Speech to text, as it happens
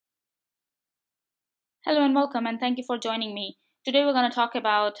Hello and welcome, and thank you for joining me. Today we're going to talk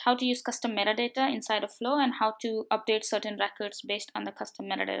about how to use custom metadata inside of Flow and how to update certain records based on the custom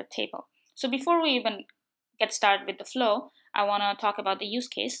metadata table. So before we even get started with the Flow, I want to talk about the use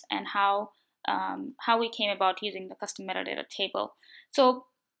case and how we came about using the custom metadata table. So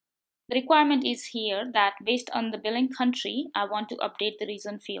the requirement is here that based on the billing country, I want to update the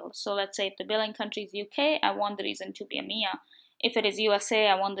region field. So let's say if the billing country is UK, I want the region to be EMEA. If it is USA,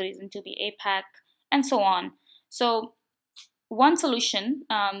 I want the region to be APAC, and so on. So one solution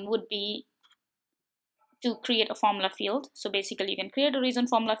would be to create a formula field. So basically you can create a region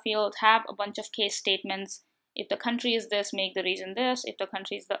formula field, have a bunch of case statements. If the country is this, make the region this. If the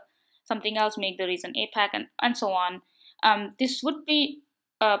country is something else, make the region APAC, and so on. This would be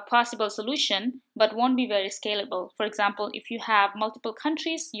a possible solution, but won't be very scalable. For example, if you have multiple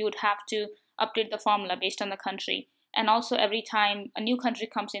countries, you would have to update the formula based on the country. And also every time a new country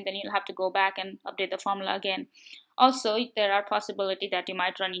comes in, then you'll have to go back and update the formula again. Also, there are possibility that you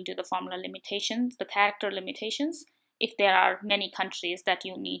might run into the formula limitations, the character limitations, if there are many countries that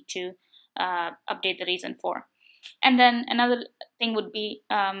you need to update the region for. And then another thing would be,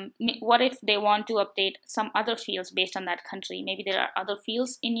 what if they want to update some other fields based on that country? Maybe there are other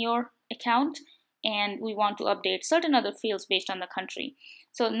fields in your account, and we want to update certain other fields based on the country.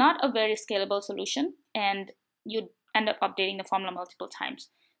 So not a very scalable solution, and you'd end up updating the formula multiple times.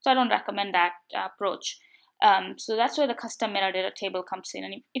 So I don't recommend that approach. So that's where the custom metadata table comes in.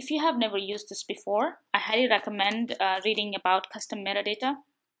 And if you have never used this before, I highly recommend reading about custom metadata.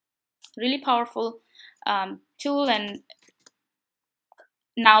 Really powerful tool, and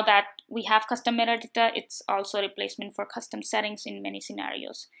now that we have custom metadata, it's also a replacement for custom settings in many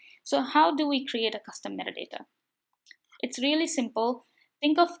scenarios. So how do we create a custom metadata? It's really simple.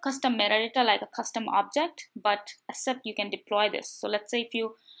 Think of custom metadata like a custom object, but except you can deploy this. So let's say if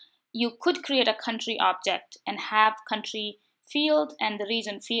you could create a country object and have country field and the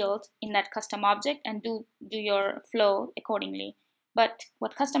region field in that custom object and do your flow accordingly. But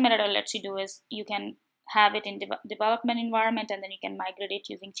what custom metadata lets you do is you can have it in development environment, and then you can migrate it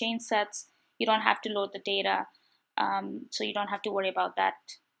using chain sets. You don't have to load the data, so you don't have to worry about that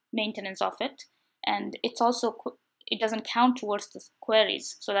maintenance of it. And it's also, it doesn't count towards the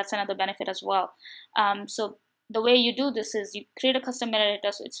queries, so that's another benefit as well. So the way you do this is you create a custom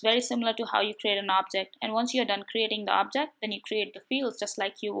metadata, so it's very similar to how you create an object. And once you're done creating the object, then you create the fields just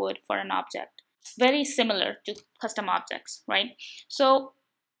like you would for an object. Very similar to custom objects, right? So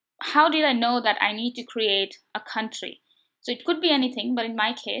how did I know that I need to create a country? So it could be anything, but in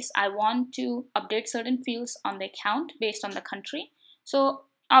my case, I want to update certain fields on the account based on the country. So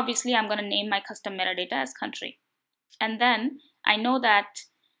obviously, I'm going to name my custom metadata as country. And then I know that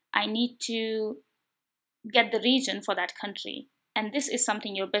I need to get the region for that country. And this is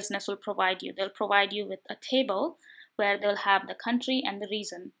something your business will provide you. They'll provide you with a table where they'll have the country and the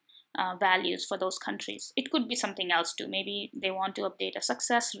region values for those countries. It could be something else too. Maybe they want to update a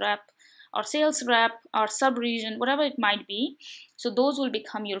success rep or sales rep or sub-region, whatever it might be. So those will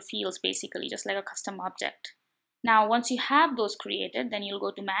become your fields basically, just like a custom object. Now, once you have those created, then you'll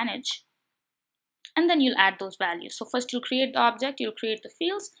go to manage, and then you'll add those values. So first you'll create the object, you'll create the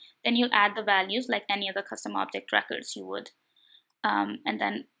fields, then you'll add the values like any other custom object records you would. And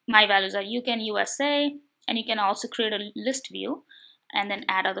then my values are UK and USA, and you can also create a list view and then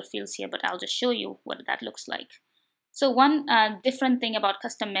add other fields here, but I'll just show you what that looks like. So one different thing about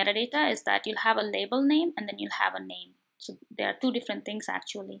custom metadata is that you'll have a label name and then you'll have a name. So there are two different things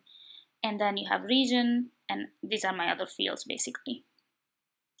actually. And then you have region, and these are my other fields basically.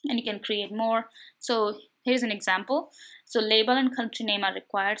 And you can create more. So here's an example. So label and country name are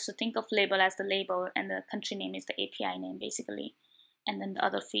required. So think of label as the label and the country name is the API name basically. And then the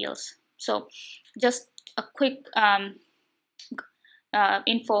other fields. So just a quick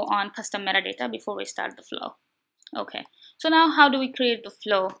info on custom metadata before we start the flow. Okay, so now how do we create the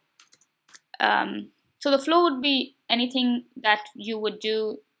flow? So the flow would be anything that you would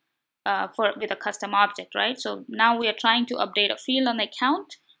do with a custom object, right? So now we are trying to update a field on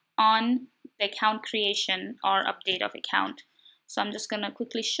the account creation or update of account. So I'm just going to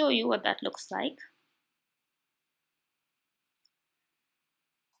quickly show you what that looks like.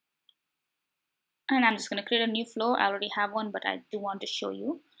 And I'm just going to create a new flow. I already have one, but I do want to show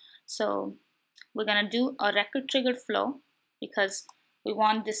you. So we're going to do a record triggered flow because we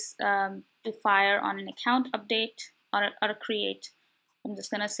want this to fire on an account update or a create. I'm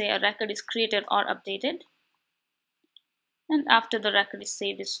just going to say a record is created or updated. And after the record is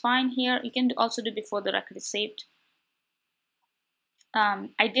saved is fine here. You can also do before the record is saved.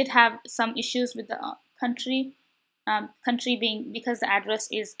 I did have some issues with the country country being, because the address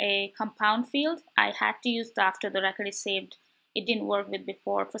is a compound field, I had to use the after the record is saved. It didn't work with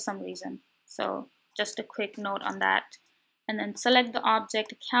before for some reason. So just a quick note on that. And then select the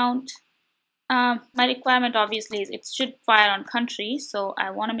object account. My requirement obviously is it should fire on country. So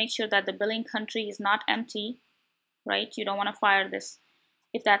I want to make sure that the billing country is not empty, right? You don't want to fire this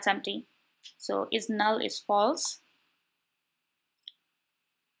if that's empty. So is null is false.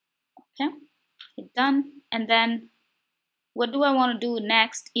 Okay, hit done. And then what do I want to do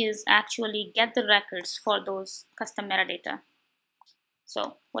next is actually get the records for those custom metadata.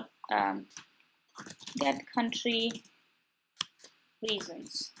 So what get country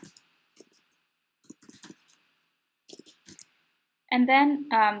reasons. And then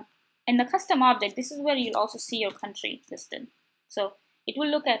in the custom object, this is where you'll also see your country listed. So it will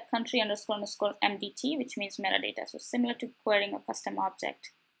look at country underscore MDT, which means metadata. So similar to querying a custom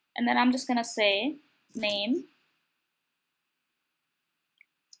object. And then I'm just going to say name.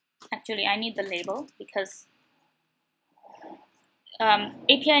 Actually, I need the label because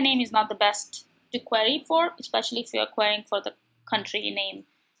API name is not the best to query for, especially if you're querying for the country name.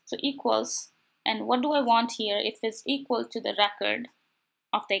 So equals, and what do I want here? If it's equal to the record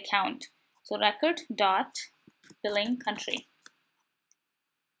of the account. So record dot billing country.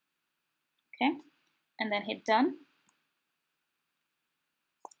 Okay, and then hit done.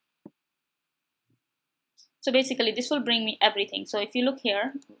 So basically this will bring me everything. So if you look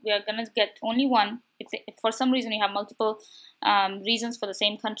here, we are going to get only one. If for some reason you have multiple reasons for the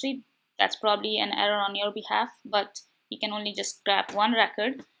same country, that's probably an error on your behalf, but you can only just grab one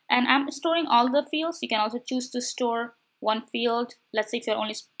record. And I'm storing all the fields. You can also choose to store one field. Let's say if you're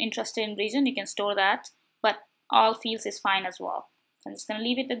only interested in region, you can store that, but all fields is fine as well. So I'm just going to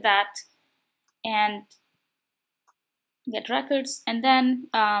leave it at that and get records, and then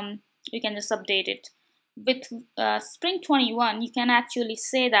we can just update it. With Spring 21, you can actually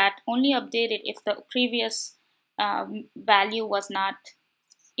say that only update it if the previous value was not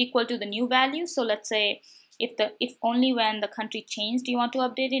equal to the new value. So let's say if only when the country changed you want to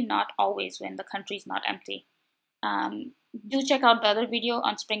update it, not always when the country is not empty. Do check out the other video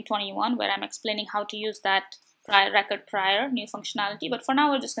on Spring 21 where I'm explaining how to use that record prior new functionality. But for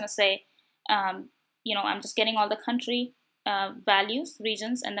now, we're just going to say, you know, I'm just getting all the country values,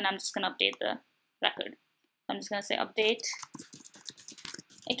 regions, and then I'm just going to update the record. I'm just going to say update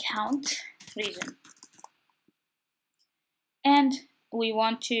account region. And we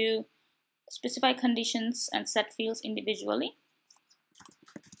want to specify conditions and set fields individually.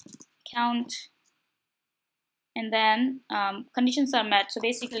 Count, and then conditions are met. So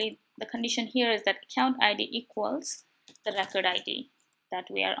basically the condition here is that account ID equals the record ID that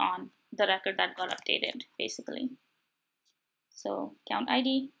we are on, the record that got updated basically. So account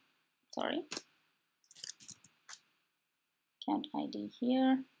ID, sorry, account ID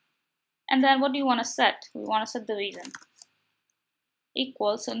here. And then what do you want to set? We want to set the reason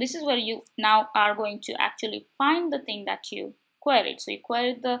equals. So this is where you now are going to actually find the thing that you queried. So you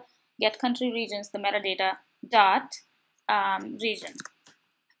queried the get country regions, the metadata dot region.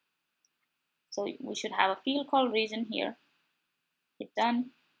 So we should have a field called region here. Hit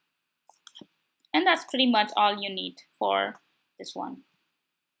done. And that's pretty much all you need for this one.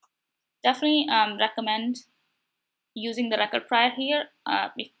 Definitely recommend using the record prior here.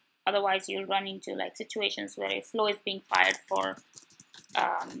 If otherwise you'll run into like situations where a flow is being fired for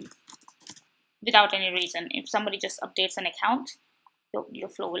without any reason. If somebody just updates an account, your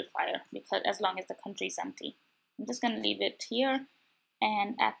flow will fire because as long as the country is empty. I'm just going to leave it here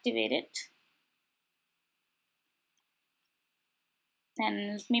and activate it.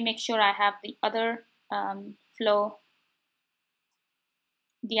 And let me make sure I have the other flow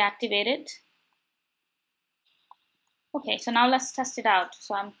deactivated. Okay, so now let's test it out.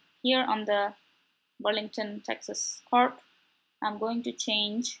 So I'm here on the Burlington, Texas Corp. I'm going to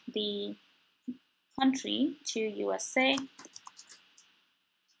change the country to USA.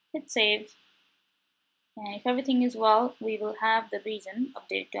 Hit save. And if everything is well, we will have the region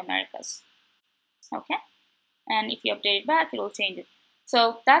updated to Americas. Okay, and if you update it back, it will change it.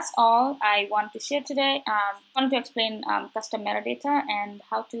 So that's all I want to share today. I wanted to explain custom metadata and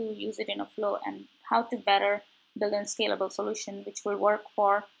how to use it in a flow and how to better build a scalable solution which will work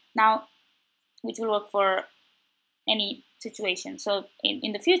for now, which will work for any situation. So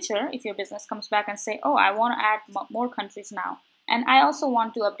in the future, if your business comes back and say, oh, I want to add more countries now, and I also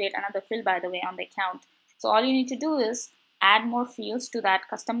want to update another field, by the way, on the account. So all you need to do is add more fields to that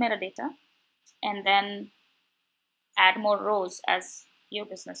custom metadata and then add more rows as your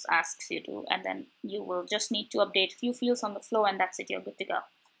business asks you to, and then you will just need to update few fields on the flow, and that's it, you're good to go.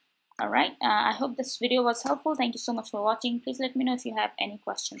 All right. I hope this video was helpful. Thank you so much for watching. Please let me know if you have any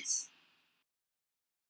questions.